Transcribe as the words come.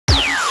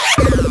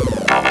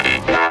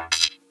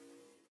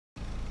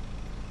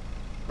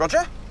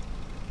Roger?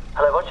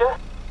 Hello, Roger?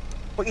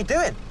 What are you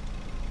doing?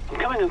 I'm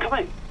coming.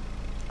 Right,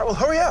 well,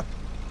 hurry up.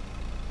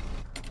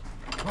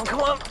 Come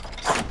on.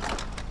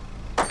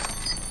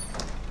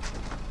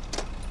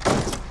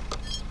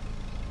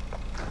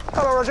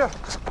 Hello, Roger.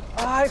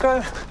 Hi,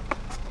 Graham.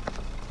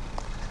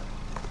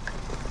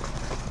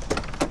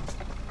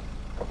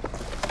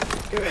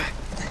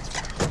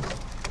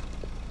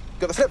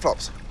 Got the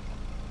flip-flops?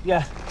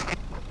 Yeah.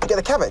 Get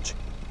the cabbage?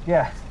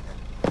 Yeah.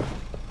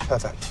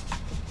 Perfect.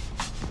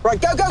 Right,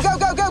 go!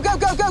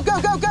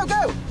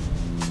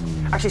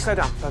 Actually, slow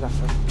down.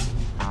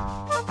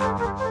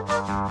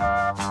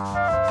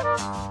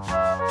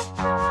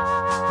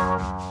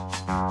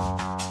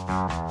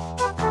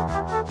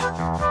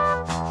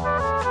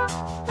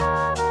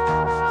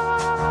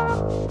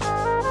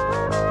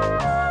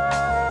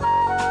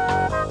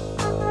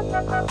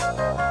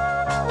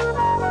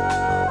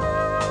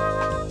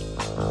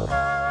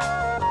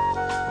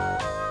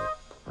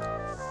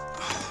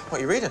 What are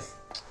you reading?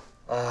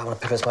 One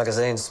of Pippa's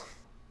magazines.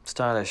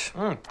 Stylish.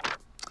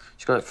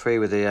 She got it free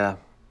with the,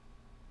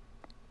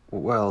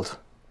 World.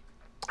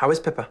 How is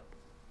Pippa?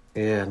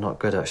 Yeah, not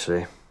good,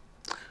 actually.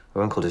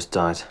 Her uncle just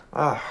died.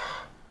 Ah.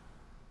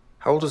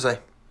 How old was he?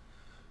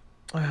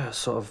 Oh, yeah,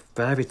 sort of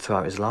varied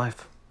throughout his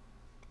life.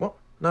 What?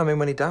 No, I mean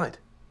when he died.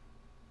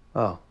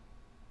 Oh,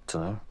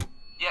 don't know.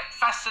 Yeah,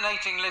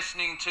 fascinating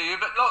listening to you,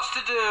 but lots to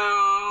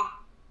do.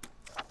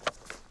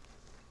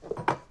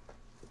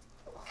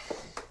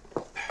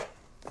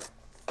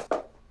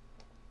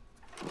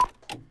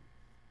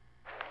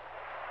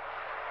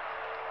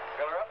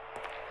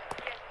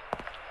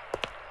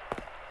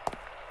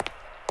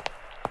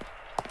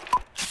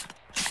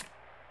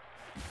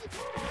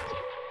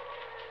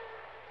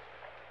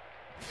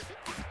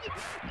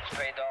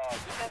 Stray dog.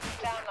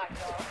 Doesn't sound like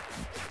dog.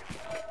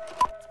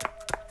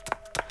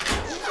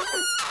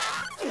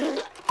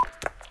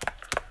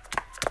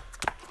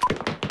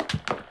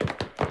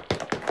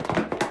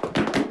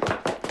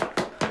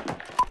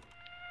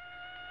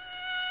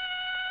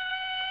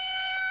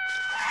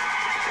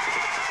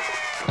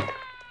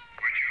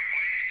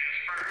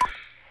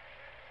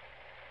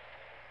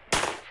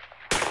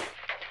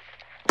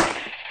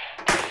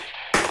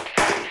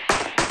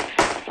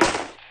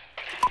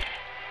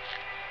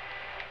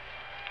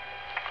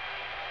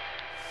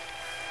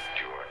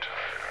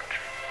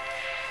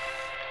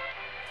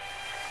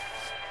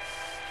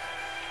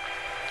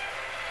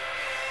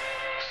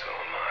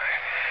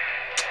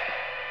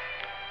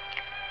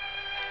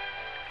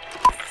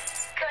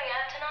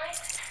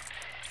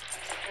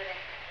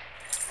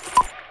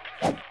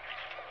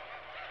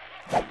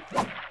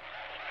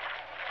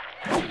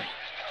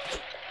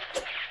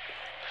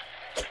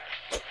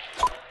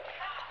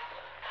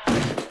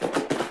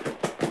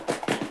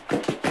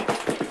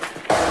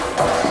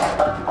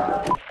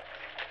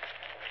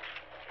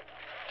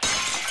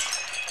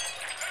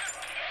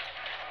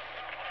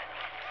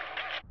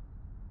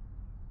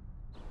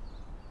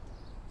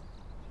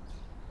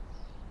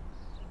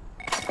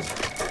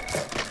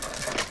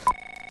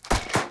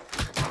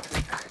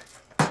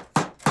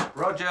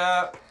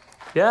 Roger.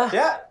 Yeah?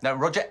 Yeah? No,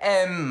 Roger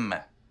M.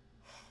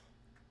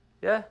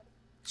 Yeah?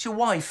 It's your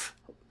wife.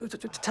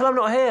 Tell her I'm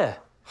not here.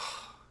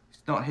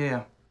 She's not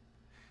here.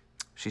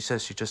 She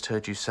says she just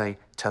heard you say,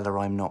 tell her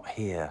I'm not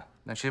here.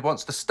 Now she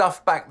wants the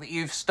stuff back that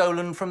you've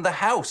stolen from the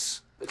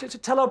house.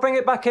 Tell her I'll bring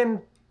it back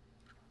in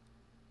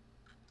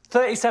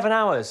 37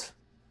 hours.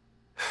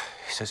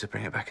 She says to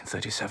bring it back in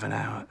 37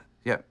 hours.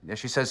 Yeah,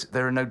 she says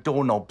there are no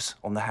doorknobs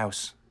on the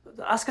house.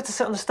 Ask her to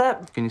sit on the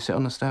step. Can you sit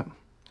on the step?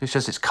 She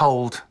says it's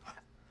cold.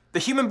 The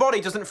human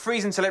body doesn't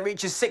freeze until it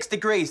reaches 6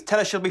 degrees. Tell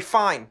her she'll be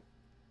fine.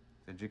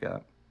 Did you get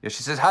it? Yeah,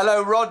 she says,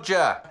 hello,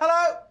 Roger.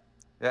 Hello.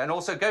 Yeah, and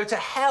also go to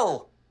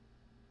hell.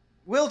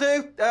 Will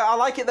do. I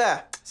like it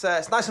there.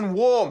 It's nice and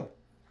warm.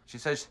 She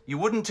says, you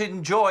wouldn't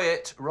enjoy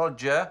it,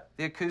 Roger.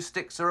 The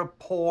acoustics are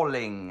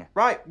appalling.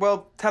 Right,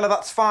 well, tell her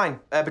that's fine,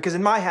 because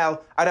in my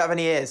hell, I don't have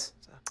any ears.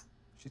 So.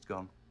 She's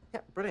gone.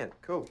 Yeah, brilliant,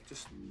 cool.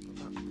 Just...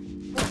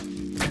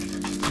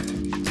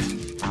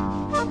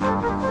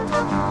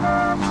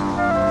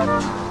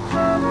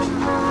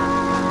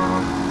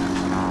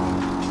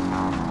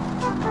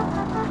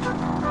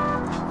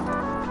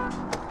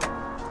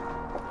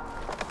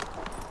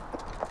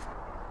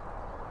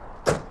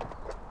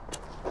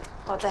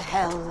 What the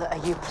hell are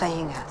you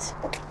playing at?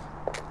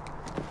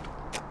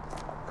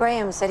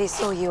 Graham said he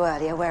saw you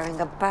earlier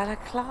wearing a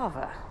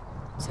balaclava.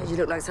 Said you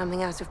look like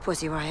something out of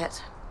Pussy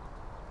Riot.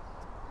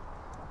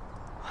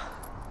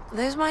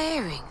 Those my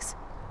earrings?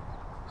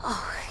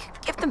 Oh,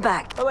 give them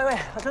back. Oh, wait.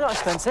 They're not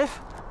expensive.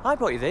 I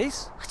bought you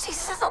these. Oh,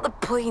 Jesus, that's not the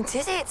point,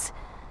 is it?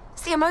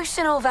 It's the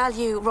emotional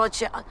value,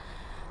 Roger.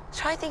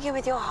 Try thinking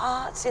with your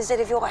heart instead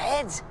of your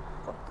head.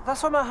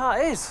 That's where my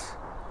heart is.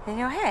 In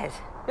your head?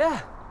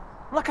 Yeah.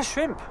 I'm like a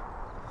shrimp.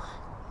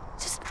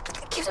 Just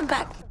give them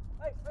back.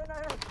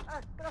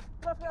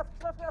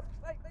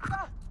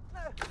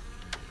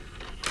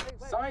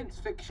 Science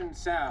fiction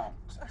sound.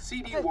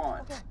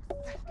 CD1.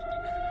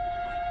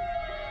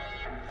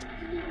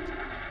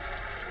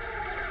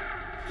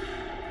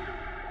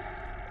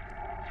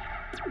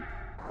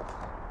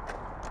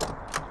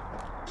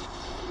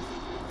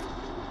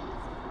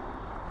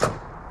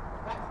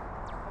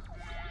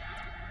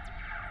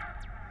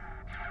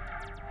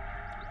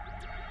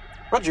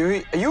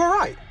 Roger, are you all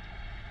right?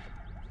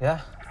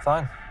 Yeah,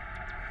 fine.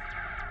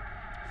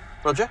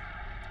 Roger?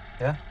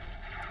 Yeah?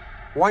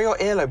 Why are your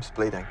earlobes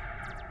bleeding?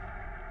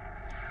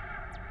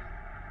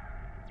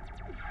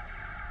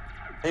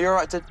 Are you all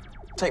right to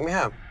take me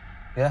home?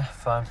 Yeah,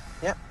 fine.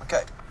 Yeah,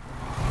 okay.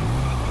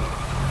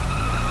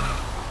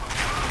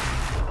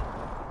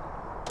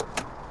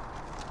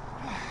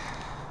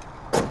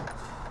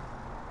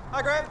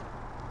 Hi, Graham.